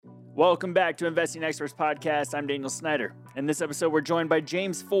Welcome back to Investing Experts Podcast. I'm Daniel Snyder. In this episode, we're joined by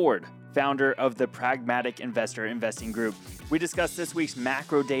James Foord, founder of the Pragmatic Investing Group. We discuss this week's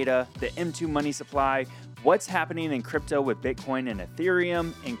macro data, the M2 money supply, what's happening in crypto with Bitcoin and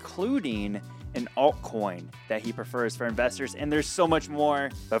Ethereum, including an altcoin that he prefers for investors, and there's so much more.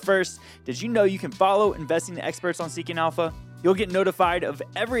 But first, did you know you can follow Investing Experts on Seeking Alpha? You'll get notified of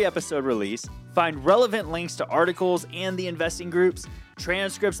every episode release, find relevant links to articles and the investing groups,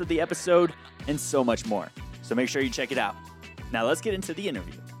 transcripts of the episode, and so much more. So make sure you check it out. Now let's get into the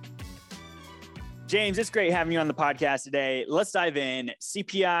interview. James, it's great having you on the podcast today. Let's dive in.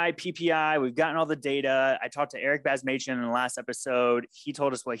 CPI, PPI, we've gotten all the data. I talked to Eric Basmachian in the last episode. He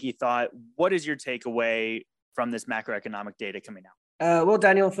told us what he thought. What is your takeaway from this macroeconomic data coming out? Well,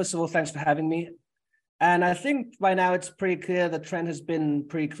 Daniel, first of all, thanks for having me. And I think by now it's pretty clear, the trend has been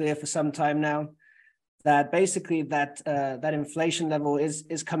pretty clear for some time now, that basically that inflation level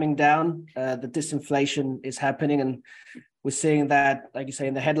is coming down. The disinflation is happening, and we're seeing that, like you say,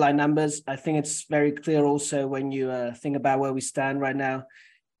 in the headline numbers. I think it's very clear also when you think about where we stand right now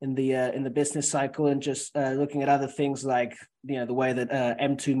in the business cycle, and just looking at other things like the way that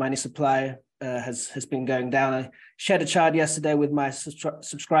M2 money supply has been going down. I shared a chart yesterday with my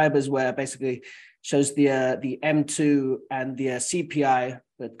subscribers where basically shows the M2 and the CPI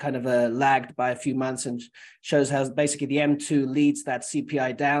that kind of lagged by a few months, and shows how basically the M2 leads that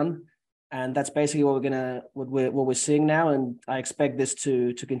CPI down, and that's basically what we're seeing now. And I expect this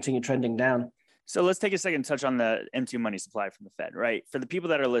to continue trending down. So let's take a second to touch on the M2 money supply from the Fed, right? For the people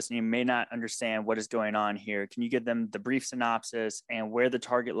that are listening, may not understand what is going on here. Can you give them the brief synopsis and where the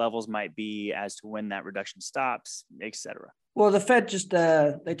target levels might be as to when that reduction stops, et cetera? Well, the Fed just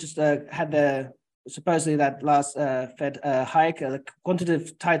had the supposedly that last Fed hike, the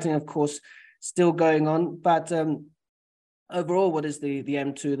quantitative tightening, of course, still going on. But overall, what is the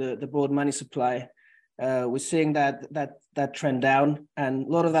M2, the broad money supply? We're seeing that trend down, and a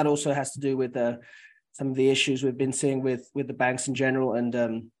lot of that also has to do with some of the issues we've been seeing with the banks in general,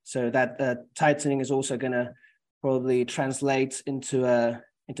 and so that tightening is also going to probably translate into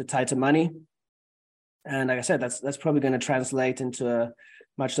tighter money. And like I said, that's probably going to translate into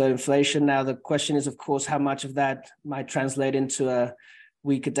much lower inflation. Now, the question is, of course, how much of that might translate into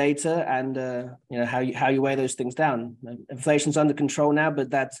weaker data, and how you weigh those things down. Inflation's under control now,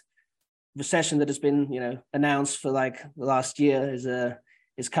 but that recession that has been announced for like the last year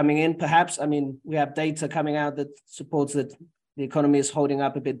is coming in. Perhaps, I mean, we have data coming out that supports that the economy is holding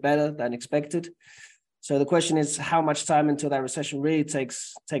up a bit better than expected. So the question is, how much time until that recession really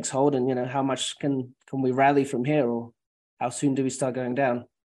takes hold, and how much can we rally from here, or how soon do we start going down?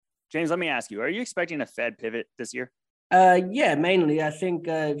 James, let me ask you, are you expecting a Fed pivot this year? Yeah, mainly. I think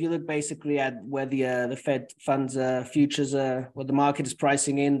if you look basically at where the Fed funds futures, what the market is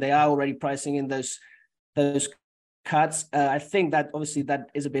pricing in, they are already pricing in those cuts. I think that obviously that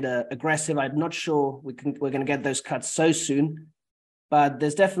is a bit aggressive. I'm not sure we're going to get those cuts so soon, but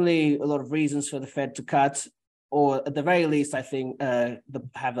there's definitely a lot of reasons for the Fed to cut, or at the very least, I think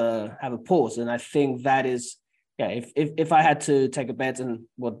have a pause. And I think that is, if I had to take a bet, and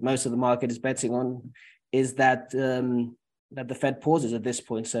what most of the market is betting on, is that the Fed pauses at this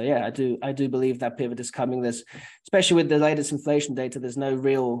point. So yeah, I do believe that pivot is coming. Especially with the latest inflation data, there's no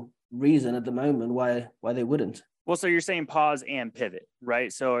real reason at the moment why they wouldn't. Well, so you're saying pause and pivot,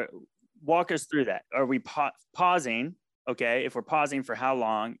 right? So walk us through that. Are we pausing? Okay, if we're pausing, for how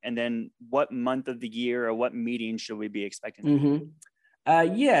long? And then what month of the year or what meeting should we be expecting? Mm-hmm.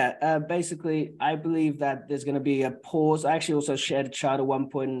 Basically, I believe that there's going to be a pause. I actually also shared a chart at one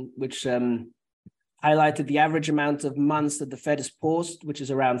point which highlighted the average amount of months that the Fed has paused, which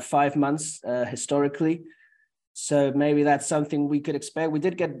is around 5 months historically. So maybe that's something we could expect. We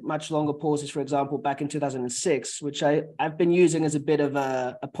did get much longer pauses, for example, back in 2006, which I've been using as a bit of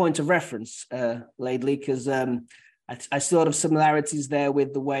a point of reference lately, because I see a lot of similarities there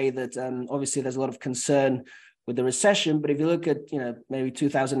with the way that obviously there's a lot of concern with the recession. But if you look at, maybe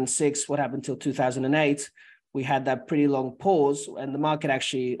 2006, what happened till 2008, we had that pretty long pause, and the market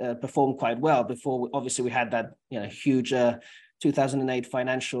actually performed quite well before, obviously, we had that huge 2008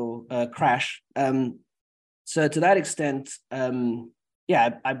 financial crash. So to that extent,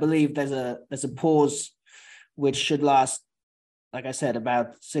 I believe there's a pause which should last, like I said,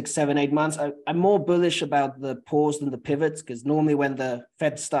 about 6, 7, 8 months. I'm more bullish about the pause than the pivots, because normally when the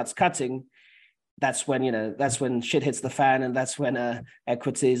Fed starts cutting, that's when shit hits the fan, and that's when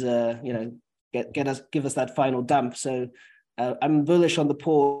equities give us that final dump. So I'm bullish on the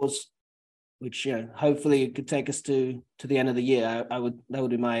pause, which hopefully could take us to the end of the year. That would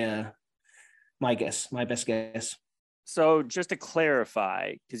be my best guess. So just to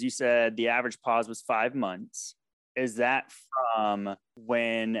clarify, because you said the average pause was 5 months, is that from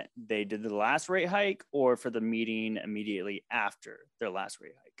when they did the last rate hike or for the meeting immediately after their last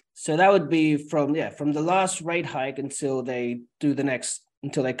rate hike? So that would be from the last rate hike until they do the next,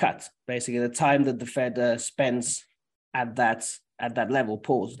 until they cut, basically the time that the Fed spends at that level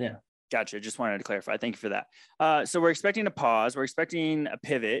pause. Yeah. Gotcha. Just wanted to clarify. Thank you for that. So we're expecting a pause. We're expecting a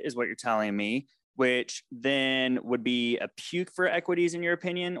pivot is what you're telling me, which then would be a puke for equities in your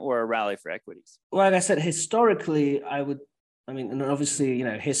opinion, or a rally for equities? Well, like I said, historically, and obviously,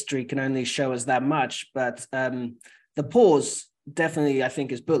 history can only show us that much, but the pause definitely, I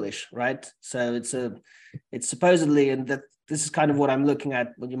think, is bullish, right? So it's supposedly, and that this is kind of what I'm looking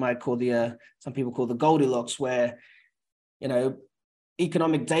at, what you might call some people call the Goldilocks, where,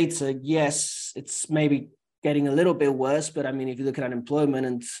 economic data, yes, it's maybe getting a little bit worse, but I mean, if you look at unemployment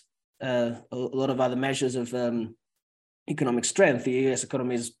and a lot of other measures of economic strength, the US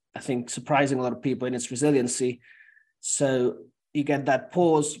economy is, I think, surprising a lot of people in its resiliency. So you get that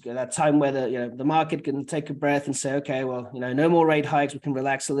pause, you get that time where the market can take a breath and say, okay, well, no more rate hikes, we can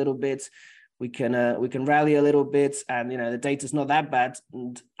relax a little bit, we can rally a little bit, and the data's not that bad.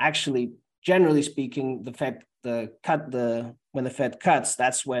 And actually, generally speaking, when the Fed cuts,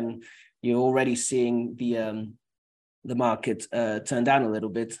 that's when you're already seeing the market turn down a little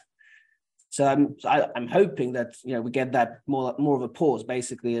bit. So I'm hoping that we get that more of a pause,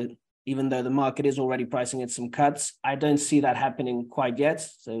 basically. Even though the market is already pricing in some cuts, I don't see that happening quite yet.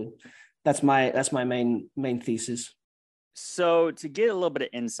 So that's my main thesis. So to get a little bit of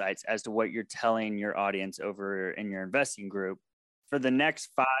insights as to what you're telling your audience over in your investing group, for the next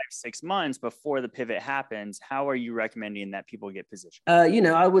 5-6 months before the pivot happens, how are you recommending that people get positioned?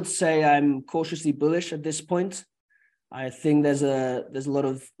 I would say I'm cautiously bullish at this point. I think there's a lot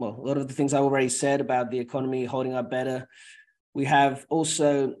of the things I already said about the economy holding up better. We have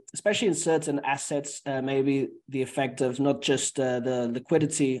also, especially in certain assets, maybe the effect of not just the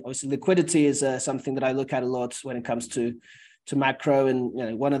liquidity. Obviously, liquidity is something that I look at a lot when it comes to macro,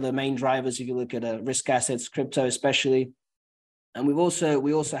 and one of the main drivers, if you look at risk assets, crypto especially. And we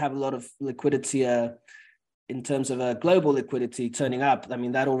also have a lot of liquidity in terms of global liquidity turning up. I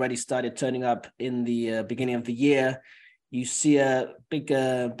mean, that already started turning up in the beginning of the year. You see a big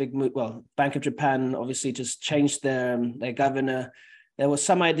move. Well, Bank of Japan obviously just changed their governor. There was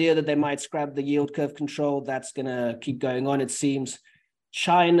some idea that they might scrap the yield curve control. That's going to keep going on, it seems.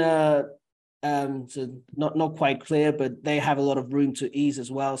 China, so not quite clear, but they have a lot of room to ease as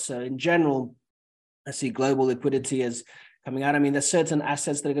well. So in general, I see global liquidity as coming out. I mean, there's certain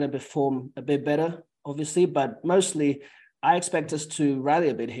assets that are going to perform a bit better, obviously, but mostly I expect us to rally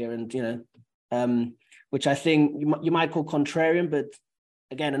a bit here, and which I think you might call contrarian. But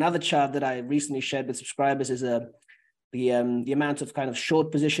again, another chart that I recently shared with subscribers is the amount of kind of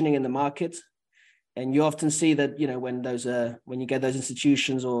short positioning in the market, and you often see that when you get those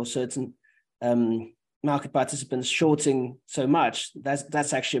institutions or certain market participants shorting so much,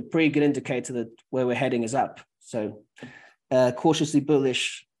 that's actually a pretty good indicator that where we're heading is up. So cautiously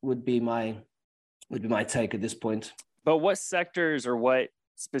bullish would be my take at this point. But what sectors or what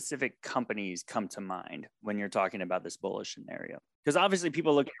specific companies come to mind when you're talking about this bullish scenario? Because obviously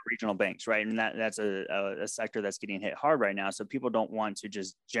people look at regional banks, right? And that's a sector that's getting hit hard right now. So people don't want to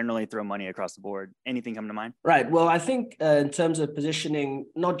just generally throw money across the board. Anything come to mind? Right. Well, I think in terms of positioning,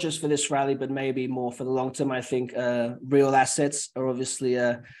 not just for this rally, but maybe more for the long term, I think real assets are obviously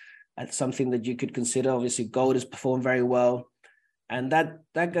something that you could consider. Obviously, gold has performed very well. And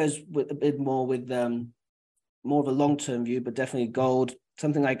that goes with a bit more with more of a long-term view, but definitely gold.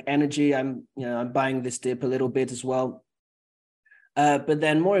 Something like energy, I'm buying this dip a little bit as well. But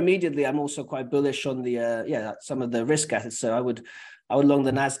then more immediately, I'm also quite bullish on the some of the risk assets. So I would long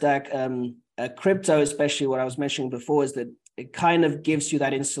the Nasdaq. Crypto, especially what I was mentioning before, is that it kind of gives you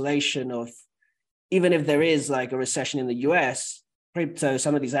that insulation of, even if there is like a recession in the US, crypto,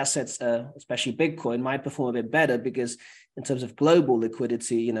 some of these assets, especially Bitcoin, might perform a bit better because in terms of global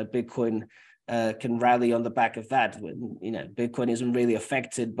liquidity, Bitcoin can rally on the back of that. When Bitcoin isn't really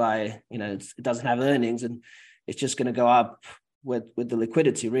affected by it doesn't have earnings, and it's just going to go up with the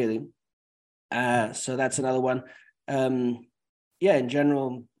liquidity, really. So that's another one. In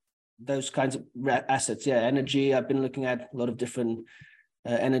general, those kinds of assets. Energy. I've been looking at a lot of different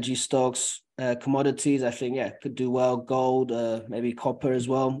energy stocks, commodities. I think could do well. Gold, maybe copper as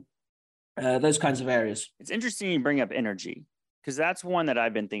well. Those kinds of areas. It's interesting you bring up energy, because that's one that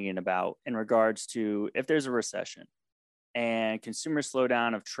I've been thinking about in regards to if there's a recession and consumer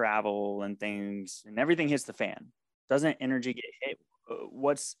slowdown of travel and things and everything hits the fan. Doesn't energy get hit?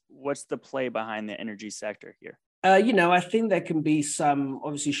 What's the play behind the energy sector here? I think there can be some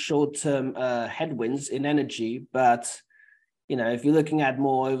obviously short-term headwinds in energy, but if you're looking at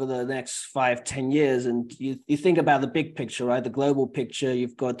more over the next 5-10 years, and you think about the big picture, right? The global picture,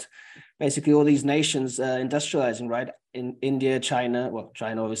 you've got basically all these nations industrializing, right? In India, China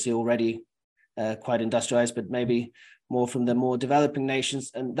obviously already quite industrialized, but maybe more from the more developing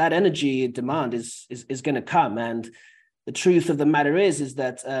nations, and that energy demand is going to come. And the truth of the matter is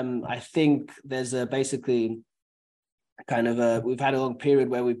that I think there's basically we've had a long period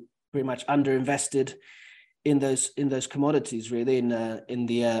where we pretty much underinvested in those commodities, really, in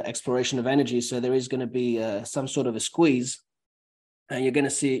the exploration of energy. So there is going to be some sort of a squeeze, and you're going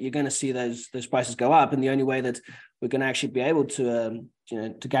to see those prices go up. And the only way that we're going to actually be able to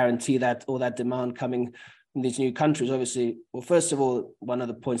to guarantee that all that demand coming from these new countries, obviously, well, first of all, one of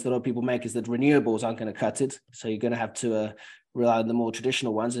the points that a lot of people make is that renewables aren't going to cut it. So you're going to have to rely on the more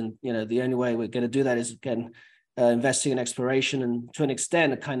traditional ones. And the only way we're going to do that is again investing in exploration, and to an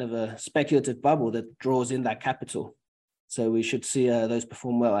extent, a kind of a speculative bubble that draws in that capital. So we should see those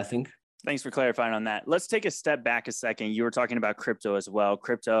perform well, I think. Thanks for clarifying on that. Let's take a step back a second. You were talking about crypto as well.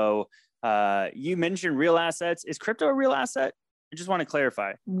 Crypto, you mentioned real assets. Is crypto a real asset? I just want to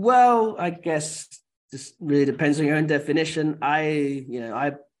clarify. Well, I guess this really depends on your own definition.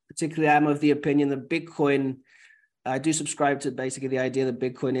 I particularly am of the opinion that Bitcoin, I do subscribe to basically the idea that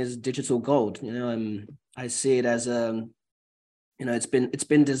Bitcoin is digital gold. I see it as it's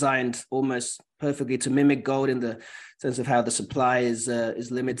been designed almost perfectly to mimic gold in the sense of how the supply is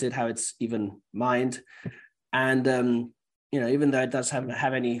limited, how it's even mined, and even though it does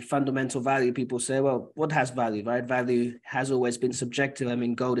have any fundamental value, people say, well, what has value, right? Value has always been subjective. I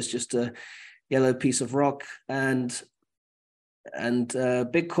mean, gold is just a yellow piece of rock, and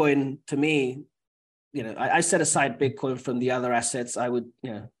Bitcoin, to me, I set aside Bitcoin from the other assets. I would,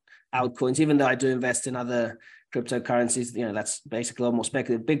 altcoins, even though I do invest in other cryptocurrencies, that's basically a lot more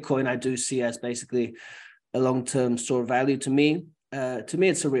speculative. Bitcoin, I do see as basically a long-term store of value to me.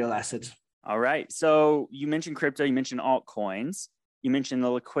 It's a real asset. All right. So you mentioned crypto, you mentioned altcoins, you mentioned the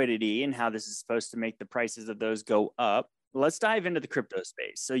liquidity and how this is supposed to make the prices of those go up. Let's dive into the crypto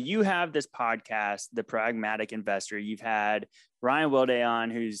space. So you have this podcast, The Pragmatic Investor. You've had Ryan Wilday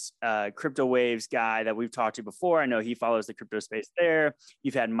on, who's a Crypto Waves guy that we've talked to before. I know he follows the crypto space there.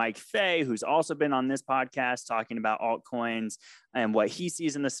 You've had Mike Fay, who's also been on this podcast talking about altcoins and what he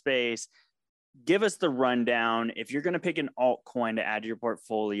sees in the space. Give us the rundown. If you're going to pick an altcoin to add to your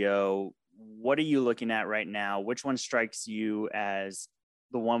portfolio, what are you looking at right now? Which one strikes you as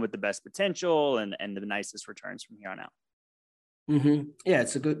the one with the best potential and the nicest returns from here on out? Mm-hmm. Yeah,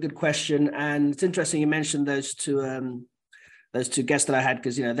 it's a good question, and it's interesting you mentioned those two guests that I had,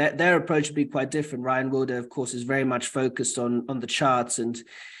 because their approach would be quite different. Ryan Wilder, of course, is very much focused on the charts, and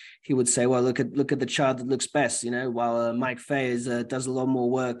he would say, well, look at the chart that looks best, while Mike Fay does a lot more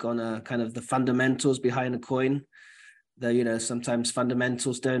work on kind of the fundamentals behind a coin. Though sometimes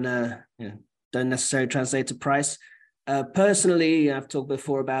fundamentals don't necessarily translate to price. Personally, I've talked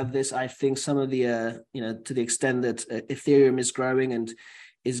before about this. I think some of the to the extent that Ethereum is growing and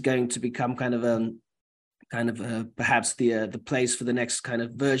is going to become kind of perhaps the place for the next kind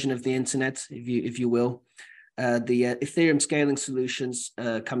of version of the internet, if you will. The Ethereum scaling solutions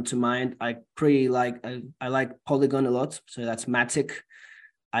come to mind. I like Polygon a lot, so that's Matic.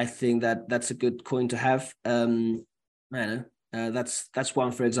 I think that's a good coin to have. That's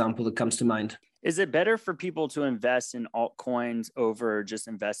one, for example, that comes to mind. Is it better for people to invest in altcoins over just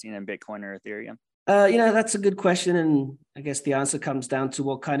investing in Bitcoin or Ethereum? That's a good question, and I guess the answer comes down to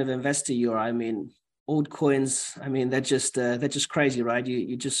what kind of investor you are. I mean, altcoins, they're just crazy, right?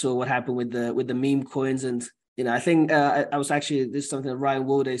 You just saw what happened with the meme coins, and I think I was actually, this is something that Ryan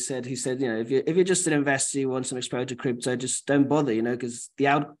Wilday said. He said, if you're just an investor, you want some exposure to crypto, just don't bother, because the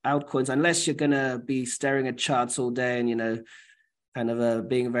altcoins, unless you're gonna be staring at charts all day and kind of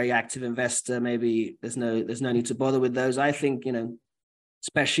being a very active investor, maybe there's no need to bother with those. I think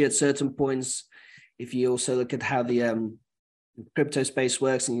especially at certain points, if you also look at how the crypto space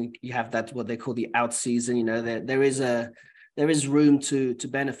works, and you have that what they call the out season, there is room to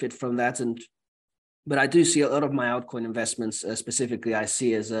benefit from that. But I do see a lot of my altcoin investments specifically I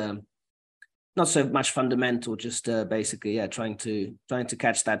see as not so much fundamental, just basically trying to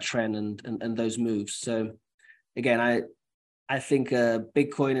catch that trend and those moves. So again, I think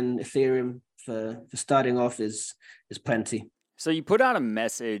Bitcoin and Ethereum for starting off is plenty. So you put out a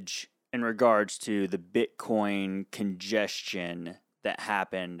message in regards to the Bitcoin congestion that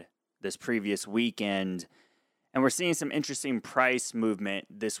happened this previous weekend, and we're seeing some interesting price movement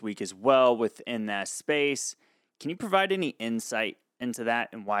this week as well within that space. Can you provide any insight into that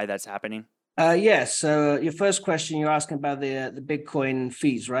and why that's happening? Yeah. So your first question, you're asking about the Bitcoin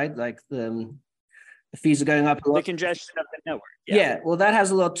fees, right? Like the fees are going up a The lot. congestion of the network. Yeah. Well, that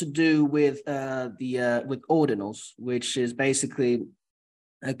has a lot to do with with ordinals, which is basically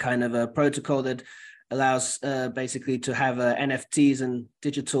a kind of a protocol that allows basically to have NFTs and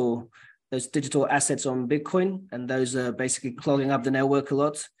those digital assets on Bitcoin, and those are basically clogging up the network a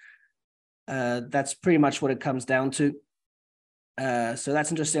lot. That's pretty much what it comes down to. So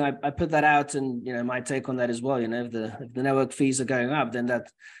that's interesting. I put that out, and my take on that as well. If the network fees are going up, then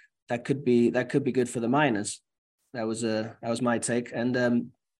that could be good for the miners. That was my take.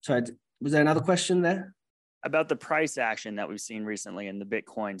 And sorry, was there another question there? About the price action that we've seen recently in the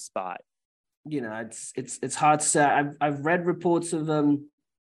Bitcoin spot. It's hard to say. I've read reports of the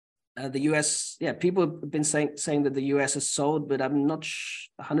US. Yeah, people have been saying that the US has sold, but I'm not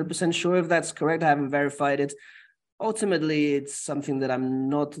 100% sure if that's correct. I haven't verified it. Ultimately, it's something that I'm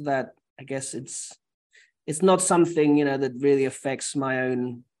not that. I guess it's not something that really affects my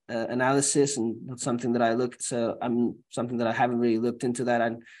own analysis, and not something that I look. So I'm something that I haven't really looked into that.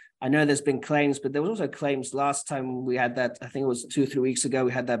 And I know there's been claims, but there was also claims last time we had that. I think it was 2-3 weeks ago.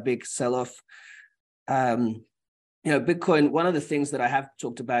 We had that big sell-off. Bitcoin. One of the things that I have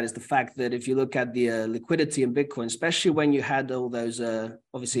talked about is the fact that if you look at the liquidity in Bitcoin, especially when you had all those,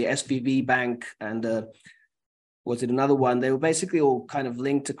 obviously SVB Bank and was it another one? They were basically all kind of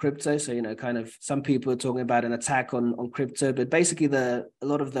linked to crypto. So, kind of some people are talking about an attack on crypto, but basically a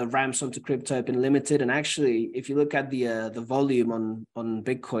lot of the ramps onto crypto have been limited. And actually, if you look at the volume on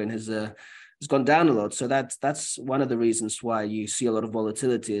Bitcoin has gone down a lot. So that's one of the reasons why you see a lot of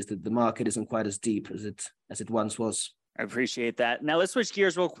volatility, is that the market isn't quite as deep as it once was. I appreciate that. Now let's switch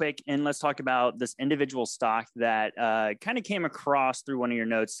gears real quick and let's talk about this individual stock that kind of came across through one of your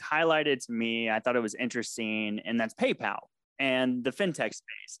notes, highlighted to me. I thought it was interesting, and that's PayPal and the fintech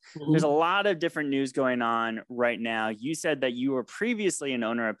space. Mm-hmm. There's a lot of different news going on right now. You said that you were previously an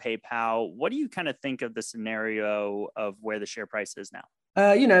owner of PayPal. What do you kind of think of the scenario of where the share price is now?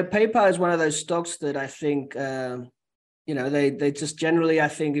 PayPal is one of those stocks that I think, they just generally, I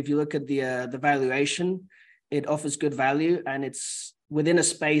think if you look at the valuation, it offers good value, and it's within a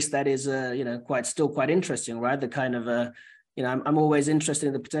space that is, quite interesting, right? The kind of, I'm always interested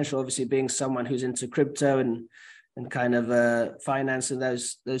in the potential, obviously being someone who's into crypto and kind of finance and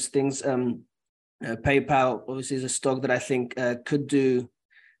those things. PayPal obviously is a stock that I think could do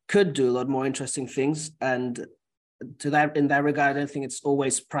a lot more interesting things. And in that regard, I don't think it's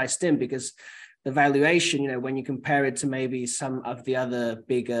always priced in, because the valuation, when you compare it to maybe some of the other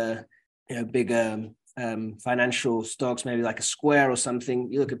bigger financial stocks, maybe like a Square or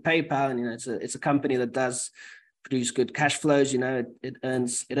something, you look at PayPal, and it's a company that does produce good cash flows. It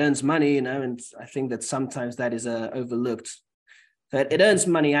earns money, and I think that sometimes that is overlooked. So it earns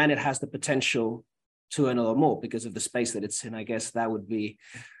money, and it has the potential to earn a lot more because of the space that it's in. I guess that would be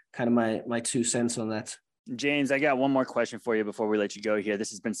kind of my 2 cents on that. James, I got one more question for you before we let you go here.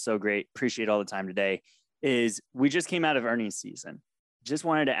 This has been so great. Appreciate all the time today. We just came out of earnings season. Just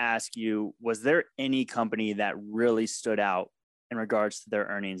wanted to ask you, was there any company that really stood out in regards to their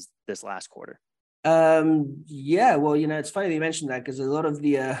earnings this last quarter? Yeah, well, it's funny that you mentioned that, because a lot of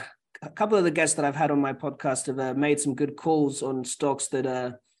a couple of the guests that I've had on my podcast have made some good calls on stocks that,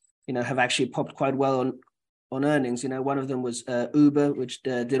 have actually popped quite well on earnings. One of them was Uber, which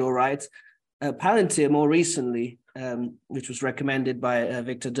did all right. Palantir more recently, which was recommended by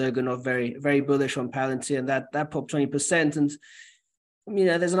Victor Durganov, very, very bullish on Palantir, and that popped 20%. And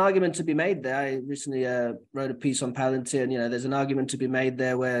there's an argument to be made there. I recently wrote a piece on Palantir, and there's an argument to be made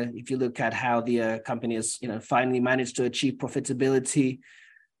there where if you look at how the company has finally managed to achieve profitability,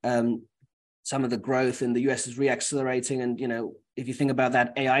 some of the growth in the US is reaccelerating, and if you think about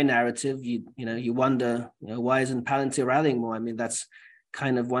that AI narrative, you wonder why isn't Palantir rallying more? I mean, that's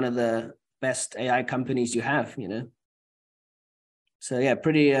kind of one of the best AI companies you have. So yeah,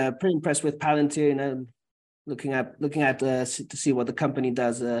 pretty impressed with Palantir. Looking at to see what the company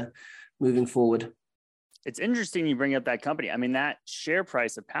does moving forward. It's interesting you bring up that company. I mean, that share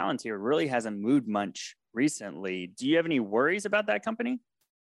price of Palantir really hasn't moved much recently. Do you have any worries about that company?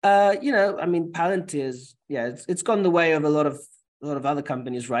 I mean, Palantir is, it's gone the way of a lot of other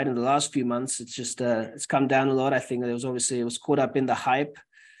companies, right? In the last few months, it's just it's come down a lot. I think it was caught up in the hype.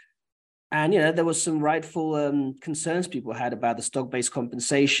 And, there was some rightful concerns people had about the stock-based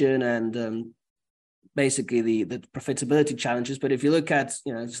compensation and basically the profitability challenges. But if you look at,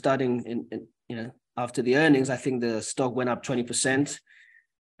 starting in after the earnings, I think the stock went up 20%.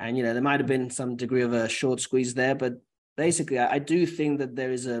 And, there might have been some degree of a short squeeze there. But basically, I do think that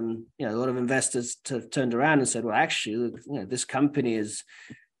there is, a lot of investors turned around and said, well, actually, look, this company is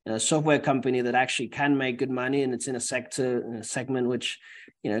software company that actually can make good money, and it's in a segment which,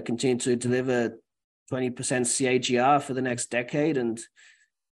 continue to deliver 20% CAGR for the next decade, and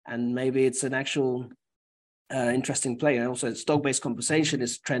maybe it's an actual interesting play. And also, stock-based compensation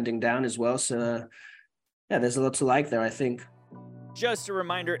is trending down as well. So, there's a lot to like there, I think. Just a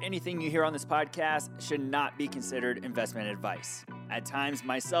reminder, anything you hear on this podcast should not be considered investment advice. At times,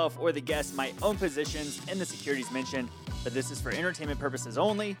 myself or the guests might own positions in the securities mentioned, but this is for entertainment purposes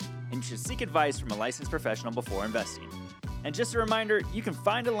only, and you should seek advice from a licensed professional before investing. And just a reminder, you can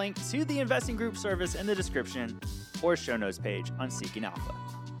find a link to the investing group service in the description or show notes page on Seeking Alpha.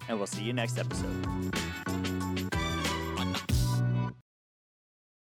 And we'll see you next episode.